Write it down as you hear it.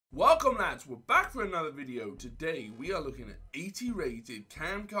Welcome lads, we're back for another video. Today we are looking at 80 rated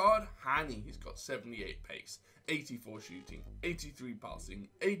cam card HANII. He's got 78 pace, 84 shooting, 83 passing,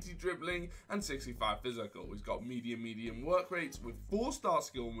 80 dribbling and 65 physical. He's got medium work rates with 4-star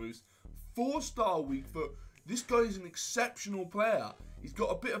skill moves, 4-star weak foot. This guy is an exceptional player. He's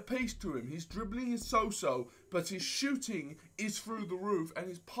got a bit of pace to him. His dribbling is so-so, but his shooting is through the roof and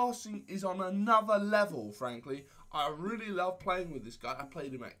his passing is on another level, frankly. I really love playing with this guy. I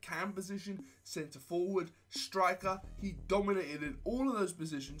played him at cam position, centre forward, striker. He dominated in all of those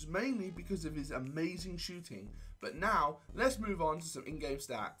positions, mainly because of his amazing shooting. But now, let's move on to some in-game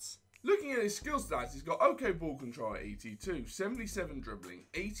stats. Looking at his skill stats, he's got okay ball control at 82, 77 dribbling,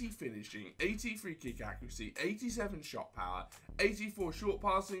 80 finishing, 80 free kick accuracy, 87 shot power, 84 short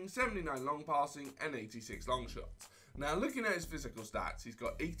passing, 79 long passing, and 86 long shots. Now looking at his physical stats, he's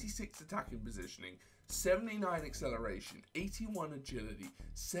got 86 attacking positioning, 79 acceleration, 81 agility,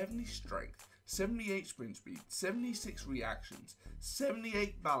 70 strength, 78 sprint speed, 76 reactions,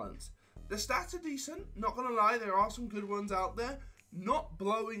 78 balance. The stats are decent, not gonna lie, there are some good ones out there. Not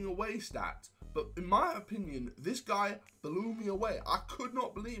blowing away stats, but in my opinion, this guy blew me away. I could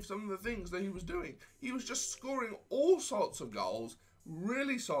not believe some of the things that he was doing. He was just scoring all sorts of goals.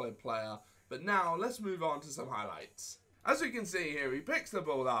 Really solid player. But now let's move on to some highlights. As we can see here, he picks the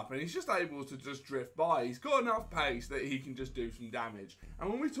ball up and he's just able to just drift by. He's got enough pace that he can just do some damage. And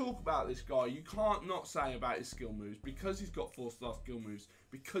when we talk about this guy, you can't not say about his skill moves. Because he's got 4-star skill moves,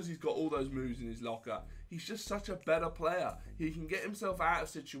 because he's got all those moves in his locker, he's just such a better player. He can get himself out of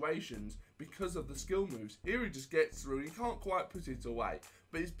situations because of the skill moves. Here he just gets through, he can't quite put it away.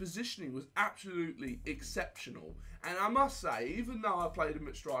 But his positioning was absolutely exceptional. And I must say, even though I played him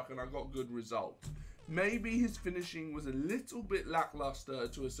at striker and I got good results, maybe his finishing was a little bit lackluster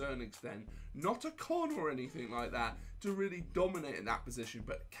to a certain extent. Not a con or anything like that to really dominate in that position,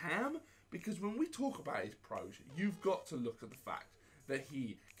 but Cam, because when we talk about his pros, you've got to look at the fact that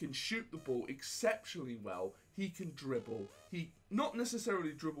he can shoot the ball exceptionally well. He can dribble. He not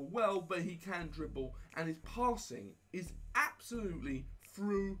necessarily dribble well, but he can dribble, and his passing is absolutely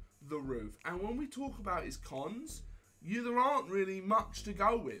through the roof. And when we talk about his cons, there aren't really much to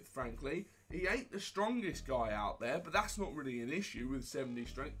go with, frankly. He ain't the strongest guy out there, but that's not really an issue with 70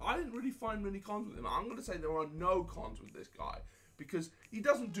 strength. I didn't really find many cons with him. I'm going to say there are no cons with this guy because he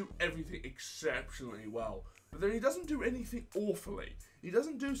doesn't do everything exceptionally well, but then he doesn't do anything awfully. He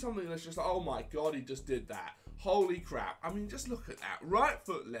doesn't do something that's just like, oh my god, he just did that. Holy crap. I mean, just look at that. Right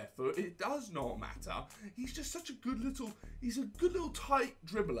foot, left foot, it does not matter. He's just such a good little, he's a good little tight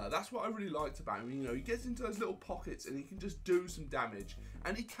dribbler. That's what I really liked about him. You know, he gets into those little pockets and he can just do some damage.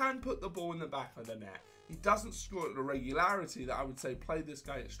 And he can put the ball in the back of the net. He doesn't score at the regularity that I would say play this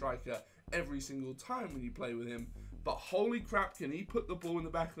guy at striker every single time when you play with him. But holy crap, can he put the ball in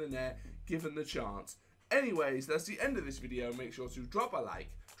the back of the net given the chance. Anyways, that's the end of this video. Make sure to drop a like,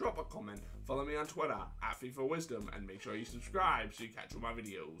 drop a comment, follow me on Twitter @FIFA Wisdom, and make sure you subscribe so you catch all my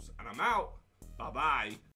videos. And I'm out. Bye bye.